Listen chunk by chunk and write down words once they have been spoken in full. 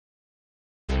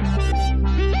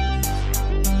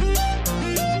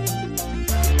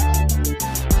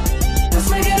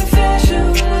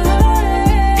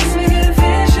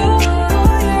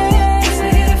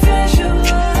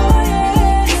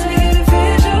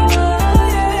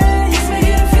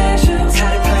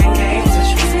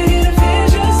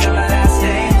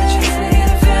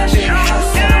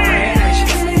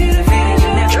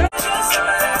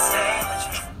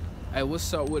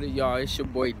y'all? It's your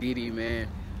boy DEDE, man.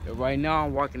 And right now,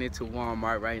 I'm walking into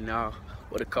Walmart right now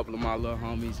with a couple of my little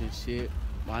homies and shit.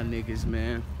 My niggas,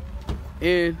 man.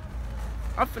 And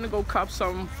I'm finna go cop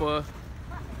something for...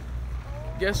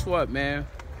 Guess what, man?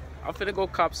 I'm finna go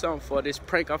cop something for this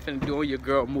prank I'm finna do on your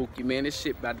girl Mookie, man. This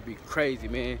shit about to be crazy,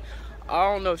 man.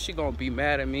 I don't know if she gonna be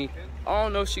mad at me. I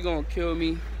don't know if she gonna kill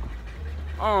me.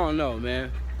 I don't know,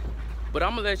 man. But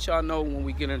I'm gonna let y'all know when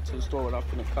we get into the store what I'm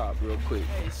finna cop real quick.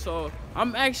 Hey, so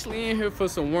I'm actually in here for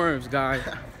some worms, guys.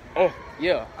 Oh,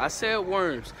 yeah, I said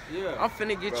worms. Yeah. I'm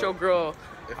finna get your girl.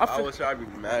 If I was her, I'd be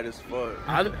mad as fuck.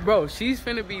 Bro, she's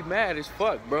finna be mad as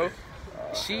fuck, bro.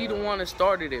 She the one that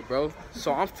started it, bro.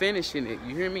 So I'm finishing it,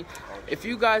 you hear me? If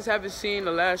you guys haven't seen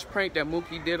the last prank that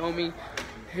Mookie did on me,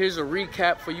 here's a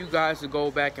recap for you guys to go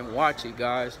back and watch it,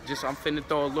 guys. I'm finna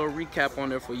throw a little recap on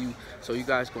there for you so you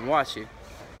guys can watch it.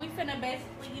 We finna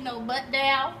basically, butt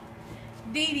down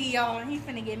DEDE, y'all, and he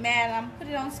finna get mad. I'm put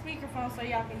it on speakerphone so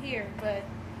y'all can hear, but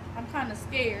I'm kind of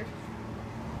scared.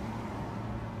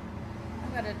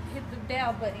 I gotta hit the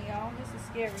dial button, y'all. This is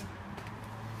scary.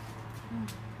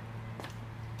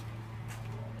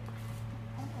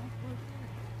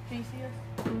 Can you see us?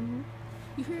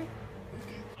 You hear it?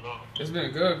 It's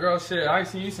been good, girl. Shit, I ain't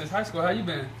seen you since high school. How you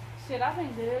been? Shit, I've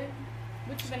been good.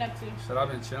 What you been up to? Shit, I've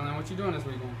been chilling. What you doing this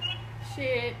weekend?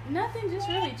 Shit, nothing. Just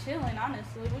really chilling,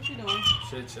 honestly. What you doing?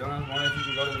 Shit, chilling. Wondering if you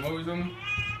can go to the movies with me?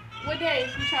 What day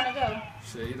you trying to go?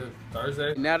 Shit, either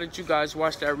Thursday. Now that you guys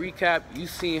watched that recap, you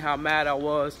seen how mad I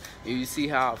was and you see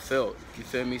how I felt. You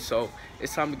feel me? So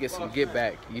it's time to get some get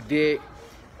back. You dig?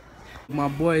 My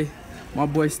boy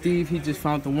Steve, he just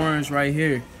found the worms right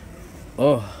here.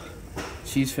 Oh,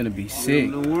 she's finna be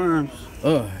sick. The worms.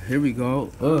 Here we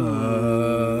go.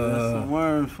 That's some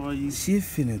worms for you. She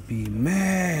finna be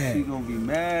mad. She gonna be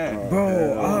mad.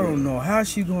 Bro, I don't know how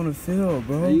she gonna feel,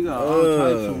 bro. You got all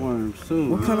types of worms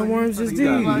too. What kind of worms is these?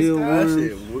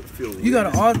 You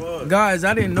got all guys.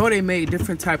 I didn't know they made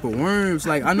different type of worms.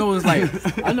 Like I know it's like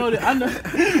I know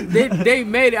they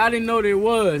made it. I didn't know there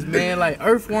was, man, like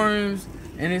earthworms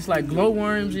and it's like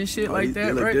glowworms and shit like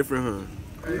that, look right? different,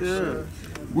 huh? Yeah.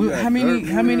 Well, how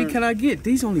many can I get?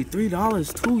 These only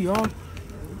 $3 too, y'all.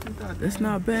 That's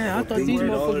not bad. I thought these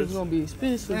motherfuckers was gonna be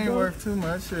expensive. Ain't worth too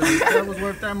much. Shit. If that was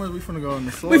worth that much, we finna go in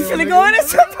the soil. We finna go in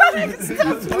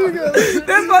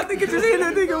That's my thinking to see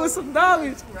that nigga with some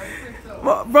knowledge.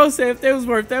 Bro said if they was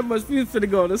worth that much, we finna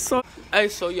go in the soil. Hey,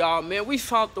 so y'all, man, we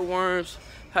found the worms.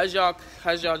 As y'all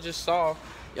just saw,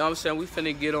 you know what I'm saying? We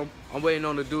finna get them. I'm waiting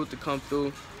on the dude to come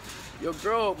through. Your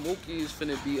girl Mookie is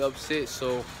finna be upset,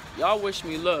 so y'all wish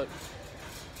me luck.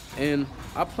 And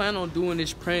I plan on doing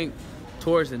this prank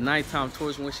towards the nighttime,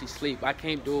 towards when she sleep. I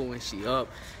can't do it when she up.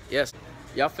 Yes,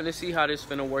 y'all finna see how this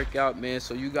finna work out, man.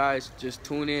 So you guys just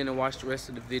tune in and watch the rest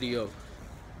of the video.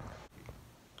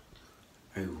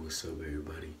 Hey, what's up,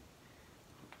 everybody?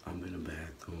 I'm in the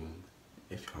bathroom.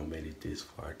 If y'all made it this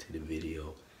far to the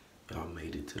video, y'all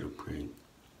made it to the prank.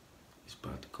 It's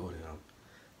about to go down.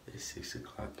 It's 6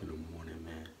 o'clock in the morning,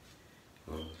 man.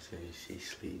 You know what I'm saying? She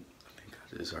sleep. I think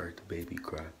I just heard the baby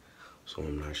cry, so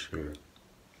I'm not sure.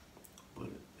 But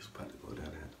it's about to go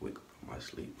down. I have to wake up from my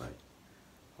sleep. Like,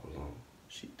 hold on.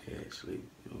 She dead sleep.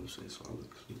 You know what I'm saying? So I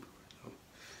look sleepy right now.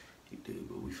 He did,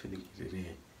 but we finna get it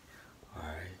in.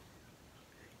 Alright.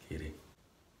 Get it.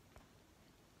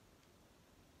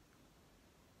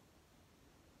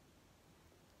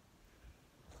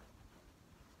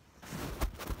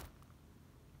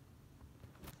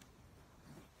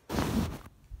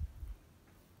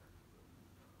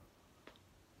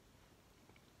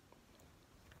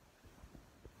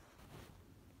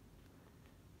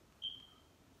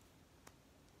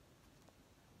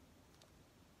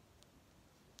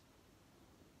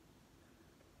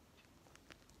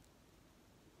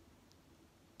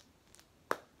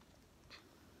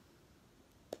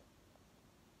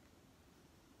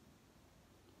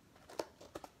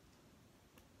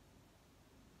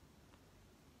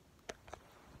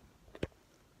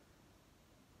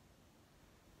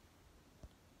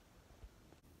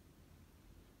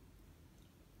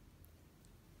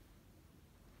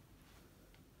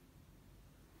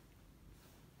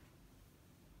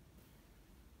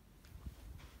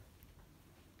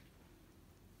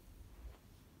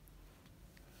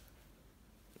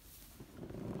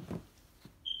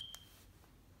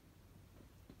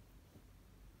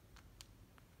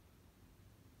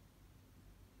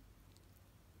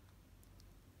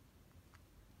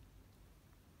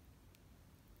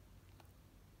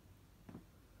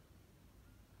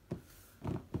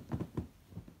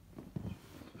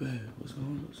 Babe, what's going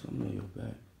on? Something on your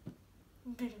back.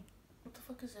 Dude, what the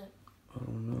fuck is that? I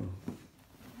don't know. I'm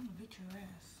gonna beat your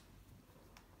ass.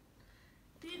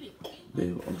 Diddy,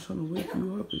 Babe, I'm trying to wake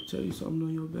you up and tell you something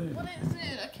on your bed. what is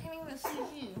it? I can't even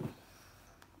see you.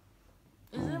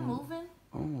 Is it moving?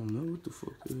 I don't know what the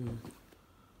fuck it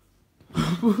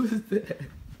is. What was that?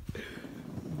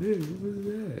 Babe, what was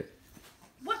that?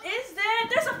 What is that?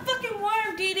 There's a fucking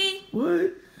worm, Diddy.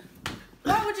 What?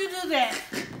 Why would you do that?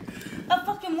 A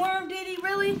fucking worm, Diddy?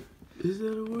 Really? Is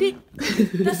that a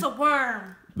word? That's a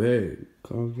worm. Babe,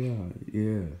 calm down.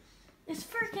 Yeah. It's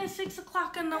freaking 6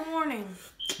 o'clock in the morning.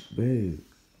 Babe,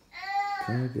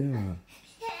 calm down.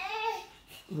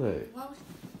 What? Why was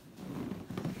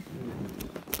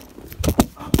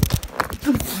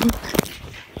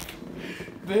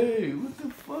Babe, what the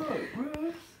fuck,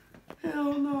 bro?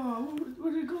 Hell no.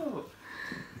 Where'd it go?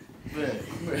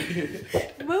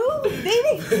 Babe. Move,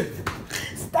 Diddy.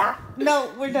 Stop.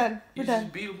 No, we're done. We're You done.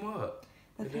 just beat him up.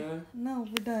 Okay. You done? No,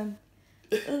 we're done.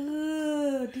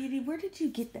 Diddy, where did you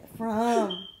get that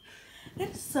from?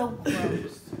 It's so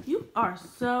gross. You are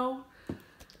so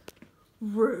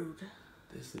rude.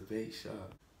 This is a bait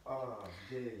shop. Oh,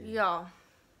 yeah. Y'all,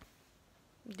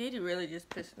 Diddy really just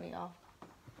pissed me off.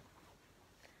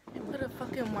 He put a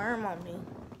fucking worm on me.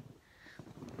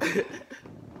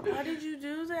 Why did you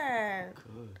do that?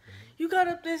 Good, You got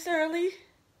up this early?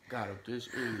 got up this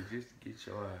early just to get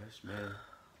your ass, man.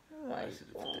 Oh my I should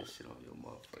have put that shit on your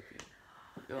motherfucking.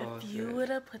 You know what If I'm you saying? would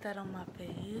have put that on my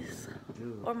face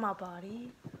Dude. or my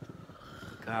body.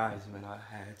 Guys, man, I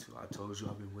had to. I told you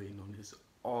I've been waiting on this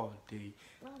all day.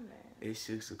 Oh man. It's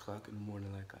 6 o'clock in the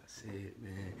morning, like I said,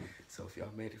 man. So if y'all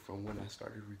made it from when I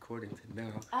started recording to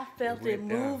now, I felt it went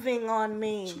down. moving on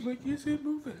me. She's like, is it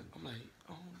moving? I'm like,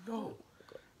 oh no.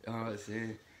 You know what I'm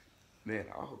saying? Man,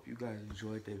 I hope you guys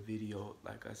enjoyed that video.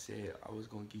 Like I said, I was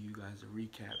going to give you guys a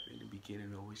recap in the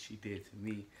beginning of what she did to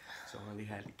me. So I only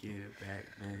had to give it back,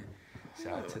 man.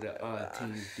 Shout out to the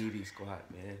Team DEDE squad,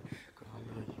 man. Girl, I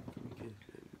love you. Give me a kiss,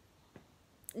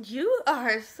 baby. You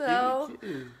are so Give me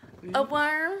a kiss. a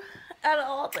worm out of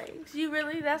all things. You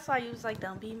really, that's why you was like,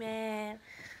 don't be mad.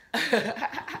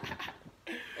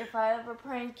 If I ever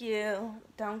prank you,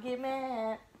 don't get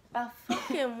mad. A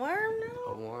fucking worm A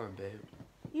now? worm, babe.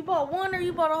 You bought one or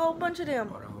you bought a whole bunch of them?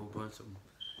 Bought a whole bunch of them.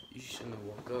 You shouldn't have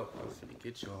woke up. I was finna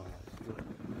get your ass.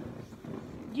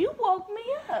 You woke me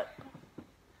up.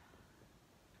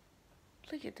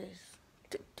 Look at this.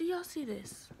 Do y'all see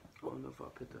this? I don't know if I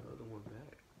put the other one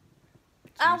back.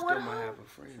 So I you still would might have. have a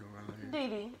friend around here.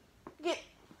 Diddy,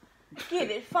 get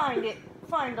it, find it,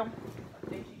 find them. I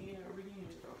think he already in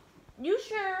though. You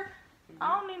sure?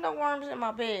 I don't need no worms in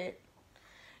my bed.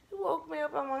 You woke me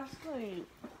up on my sleep.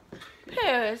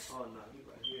 Paris, Oh no, he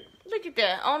right here. look at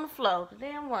that, on the floor, the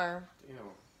damn worm. Damn.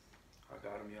 I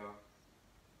got him, y'all.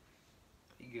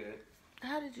 He good.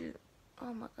 How did you,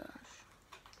 oh my gosh.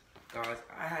 Guys,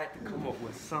 I had to come up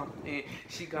with something.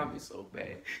 She got me so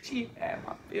bad. She had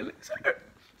my feelings hurt.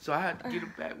 So I had to get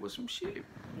her back with some shit.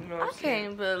 You know what I I'm saying?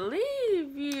 can't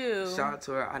believe you. Shout out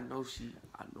to her. I know she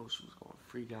was gonna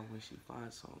freak out when she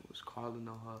finds something. Was calling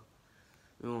on her.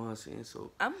 You know what I'm saying?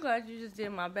 So I'm glad you just did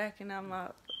my back and not my,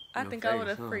 I Your think I face, would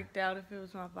have huh? freaked out if it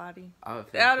was my body. I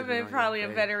would That would have been probably a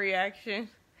better reaction.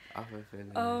 I feel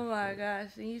feeling Oh my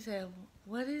gosh. And you said,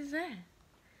 what is that?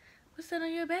 What's that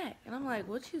on your back? And I'm like,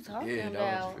 what you talking Yeah, that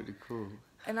about? was pretty cool.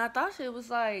 And I thought it was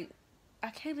like, I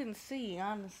can't even see,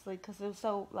 honestly, because it was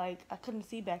so, like, I couldn't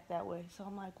see back that way. So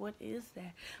I'm like, what is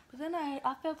that? But then I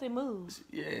felt it move.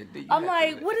 Yeah, then you I'm had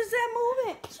like, to what is that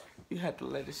moving? You had to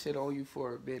let the shit on you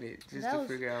for a minute just That to was-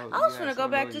 figure out. I was you gonna had go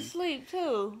something back on to you. sleep,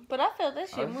 too. But I felt that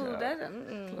shit I was move.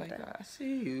 like, That, I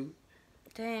see you.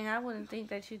 dang, I wouldn't think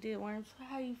that you did worms.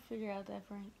 How you figure out that,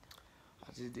 Frank?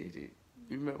 I just did it.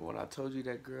 You remember when I told you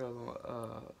that girl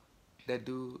on that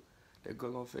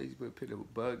girl on Facebook put a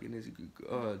bug in his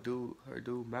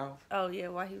dude mouth, Oh, yeah,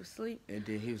 while he was asleep. and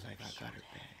then he was like, I got her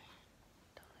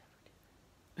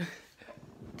back.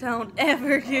 Don't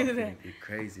ever do that. It's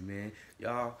crazy, man.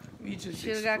 Y'all, we just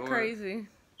Should have got exploring- crazy.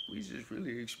 We just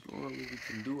really exploring what we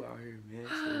can do out here, man.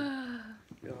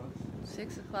 So, y'all,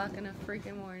 6 o'clock in the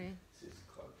freaking morning. 6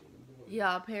 o'clock in the morning.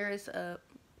 Y'all, Paris up.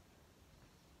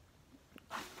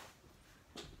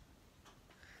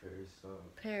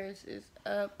 Paris is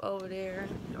up over there,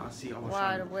 Y'all see,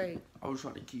 wide awake. I was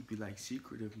trying to keep you like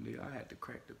secretive, nigga. I had to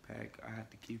crack the pack. I had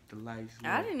to keep the lights low.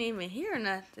 I didn't even hear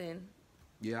nothing.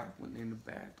 Yeah, I went in the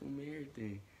bathroom and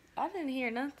everything. I didn't hear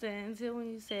nothing until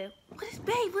when you said, what is,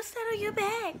 babe, what's that on your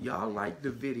back? Y'all like the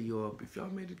video up. If y'all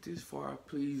made it this far,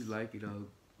 please like it up.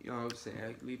 You know what I'm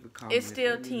saying? Leave a comment. It's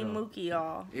still Let me Team know. Mookie,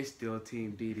 y'all. It's still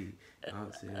Team DEDE. You know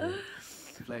what I'm saying?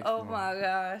 Flex Oh on. my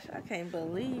gosh, I can't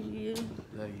believe you.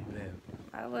 Love you, man.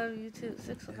 I love you too.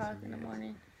 6 o'clock in the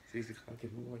morning. 6 o'clock in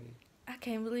the morning. I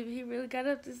can't believe he really got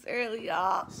up this early,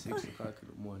 y'all. 6 o'clock in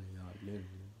the morning, y'all. Literally.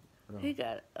 He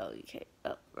got, oh, you can't,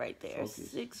 up right there.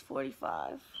 Focus.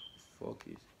 6:45.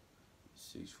 Focus.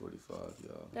 6:45,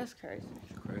 y'all. That's crazy.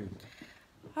 Crazy.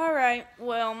 All right,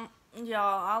 well,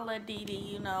 y'all, I'll let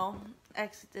DD,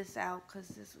 exit this out because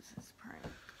this was his prank.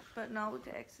 But no, we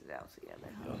can exit out together.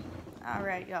 Huh? All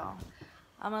right, y'all.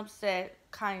 I'm upset,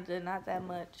 kinda, not that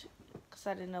much, because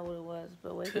I didn't know what it was.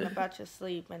 But waking up out your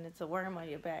sleep and it's a worm on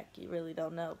your back, you really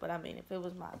don't know. But I mean, if it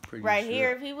was right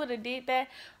here, if he would have did that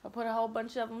or put a whole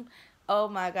bunch of them, oh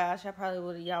my gosh, I probably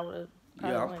would have, y'all would have.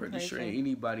 Yeah, I'm pretty sure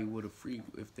anybody would have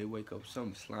freaked if they wake up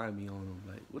something slimy on them.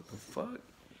 Like, what the fuck?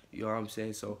 You know what I'm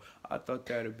saying? So I thought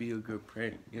that would be a good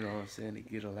prank, you know what I'm saying, to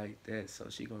get her like that. So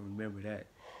she gonna remember that.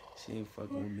 She ain't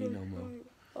fucking with me no more.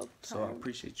 Okay. So I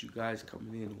appreciate you guys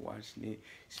coming in and watching it.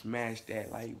 Smash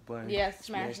that like button. Yeah,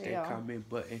 smash it, that y'all. comment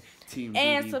button. Team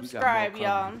And DD, subscribe,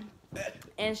 y'all.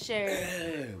 And share.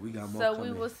 Yeah, we got more So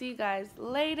coming. we will see you guys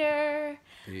later.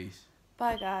 Peace.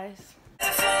 Bye, guys.